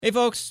Hey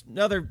folks,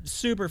 another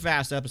super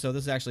fast episode.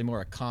 This is actually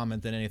more a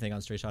comment than anything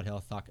on Straight Shot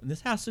Health Talk. And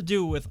this has to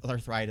do with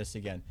arthritis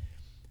again.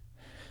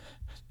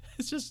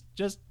 It's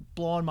just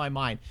blowing my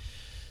mind.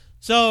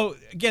 So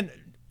again,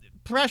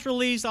 press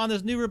release on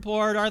this new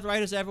report,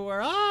 arthritis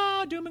everywhere.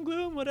 Doom and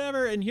gloom,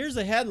 whatever. And here's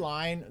the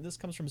headline. This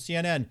comes from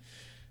CNN.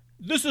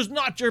 This is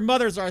not your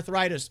mother's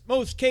arthritis.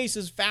 Most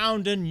cases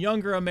found in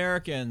younger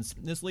Americans.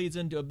 This leads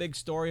into a big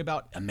story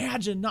about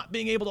imagine not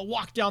being able to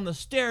walk down the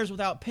stairs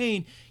without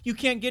pain. You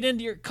can't get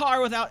into your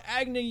car without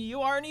agony.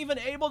 You aren't even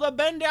able to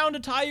bend down to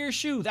tie your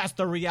shoe. That's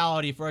the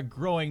reality for a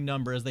growing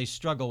number as they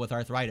struggle with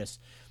arthritis.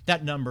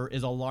 That number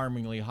is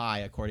alarmingly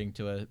high, according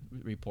to a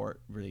report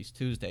released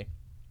Tuesday.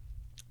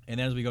 And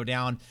as we go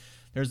down,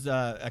 there's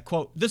a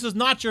quote. This is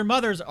not your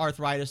mother's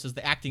arthritis, as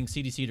the acting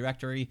CDC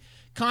director.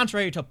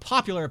 Contrary to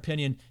popular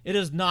opinion, it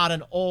is not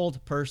an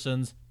old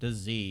person's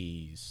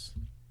disease.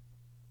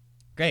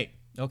 Great.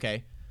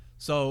 Okay.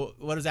 So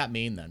what does that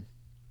mean then?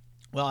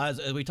 Well,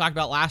 as we talked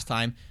about last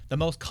time, the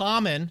most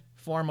common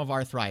form of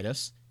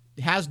arthritis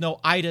has no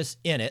itis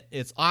in it.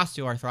 It's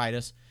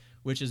osteoarthritis,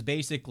 which is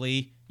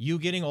basically you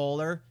getting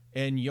older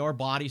and your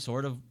body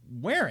sort of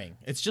wearing.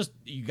 It's just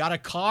you got a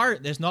car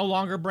that's no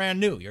longer brand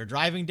new. You're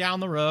driving down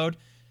the road.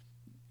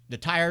 The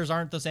tires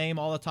aren't the same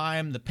all the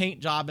time. The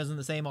paint job isn't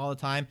the same all the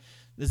time.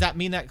 Does that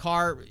mean that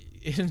car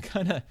isn't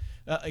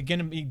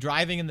gonna be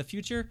driving in the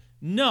future?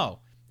 No.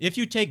 If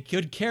you take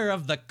good care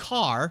of the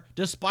car,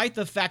 despite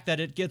the fact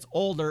that it gets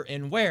older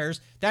and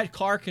wears, that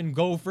car can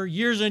go for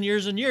years and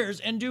years and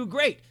years and do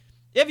great.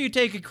 If you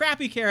take a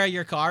crappy care of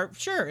your car,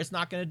 sure, it's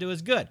not going to do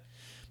as good.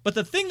 But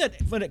the thing that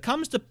when it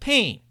comes to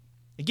pain,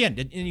 again,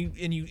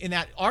 and you in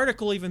that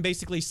article even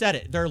basically said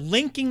it, they're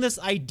linking this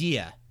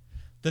idea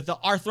that the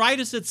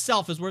arthritis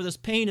itself is where this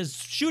pain is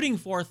shooting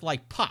forth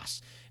like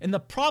pus. And the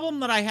problem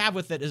that I have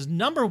with it is,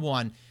 number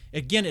one,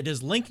 again, it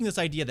is linking this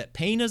idea that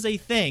pain is a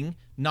thing,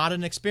 not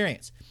an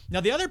experience.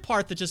 Now, the other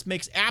part that just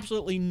makes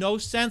absolutely no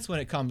sense when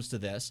it comes to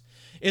this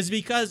is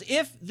because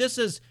if this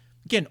is,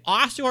 again,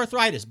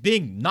 osteoarthritis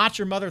being not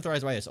your mother's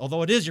arthritis,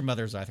 although it is your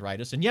mother's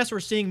arthritis, and yes, we're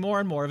seeing more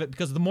and more of it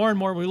because the more and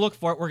more we look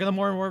for it, the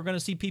more and more we're going to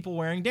see people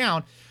wearing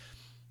down.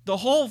 The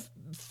whole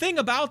thing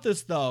about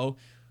this, though,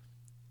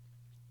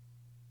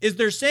 is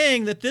they're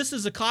saying that this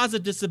is a cause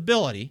of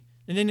disability,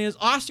 and it is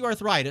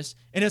osteoarthritis,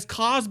 and it's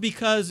caused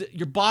because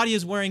your body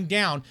is wearing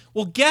down.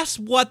 Well, guess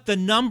what the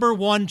number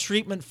one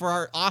treatment for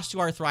our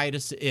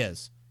osteoarthritis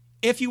is?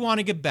 If you want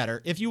to get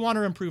better, if you want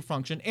to improve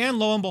function, and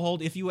lo and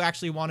behold, if you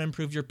actually want to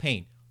improve your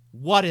pain,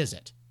 what is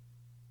it?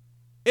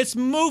 It's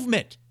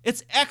movement.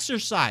 It's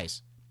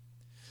exercise.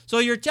 So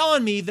you're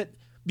telling me that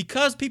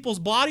because people's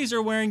bodies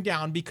are wearing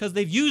down, because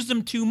they've used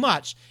them too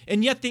much,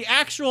 and yet the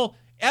actual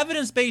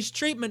evidence-based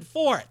treatment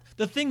for it,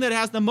 the thing that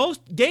has the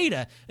most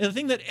data, and the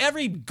thing that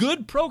every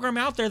good program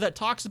out there that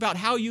talks about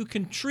how you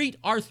can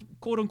treat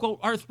quote-unquote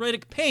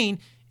arthritic pain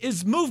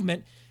is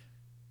movement,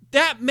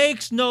 that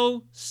makes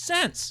no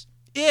sense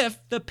if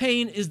the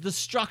pain is the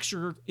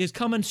structure, is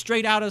coming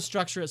straight out of the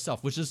structure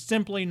itself, which is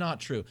simply not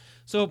true.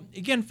 So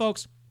again,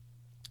 folks,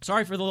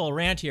 sorry for the little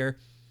rant here,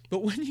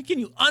 but when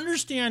you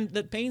understand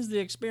that pain's the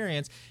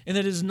experience and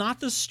that it is not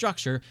the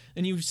structure,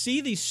 and you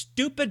see these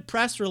stupid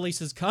press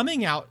releases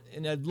coming out,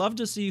 and I'd love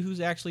to see who's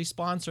actually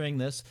sponsoring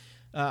this.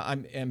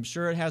 I'm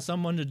sure it has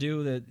someone to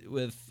do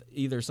with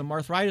either some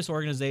arthritis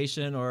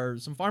organization or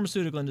some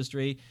pharmaceutical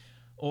industry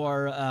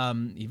or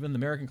even the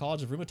American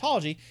College of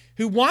Rheumatology,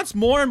 who wants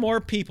more and more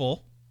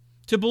people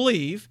to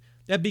believe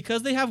that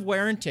because they have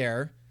wear and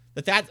tear,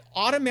 that's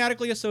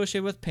automatically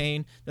associated with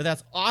pain,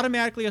 that's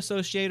automatically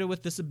associated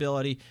with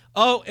disability.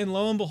 Oh, and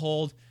lo and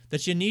behold,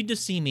 that you need to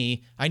see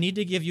me. I need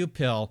to give you a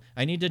pill.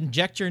 I need to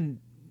inject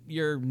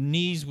your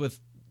knees with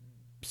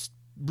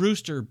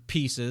rooster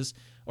pieces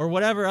or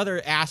whatever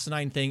other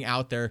asinine thing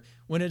out there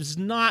when it is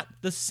not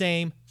the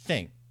same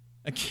thing.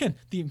 Again,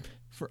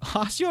 for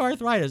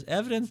osteoarthritis,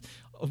 evidence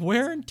of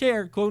wear and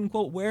tear,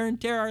 quote-unquote wear and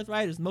tear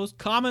arthritis, the most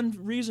common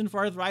reason for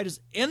arthritis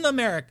in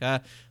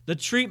America, the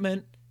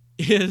treatment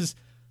is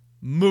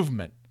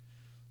movement.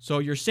 So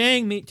you're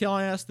telling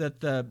us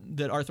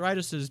that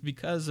arthritis is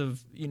because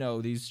of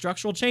these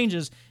structural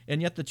changes,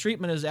 and yet the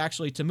treatment is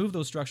actually to move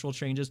those structural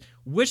changes,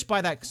 which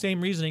by that same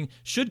reasoning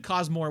should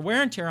cause more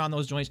wear and tear on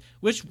those joints,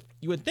 which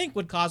you would think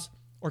would cause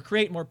or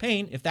create more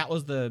pain if that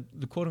was the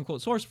quote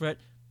unquote source for it,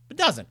 but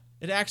doesn't.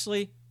 It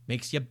actually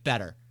makes you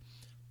better.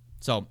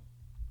 So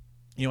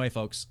anyway,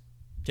 folks,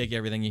 take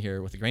everything you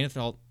hear with a grain of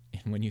salt,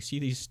 and when you see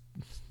these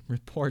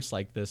reports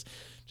like this,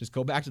 just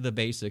go back to the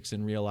basics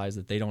and realize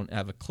that they don't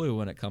have a clue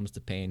when it comes to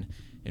pain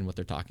and what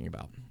they're talking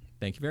about.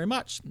 Thank you very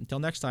much. Until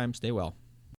next time, stay well.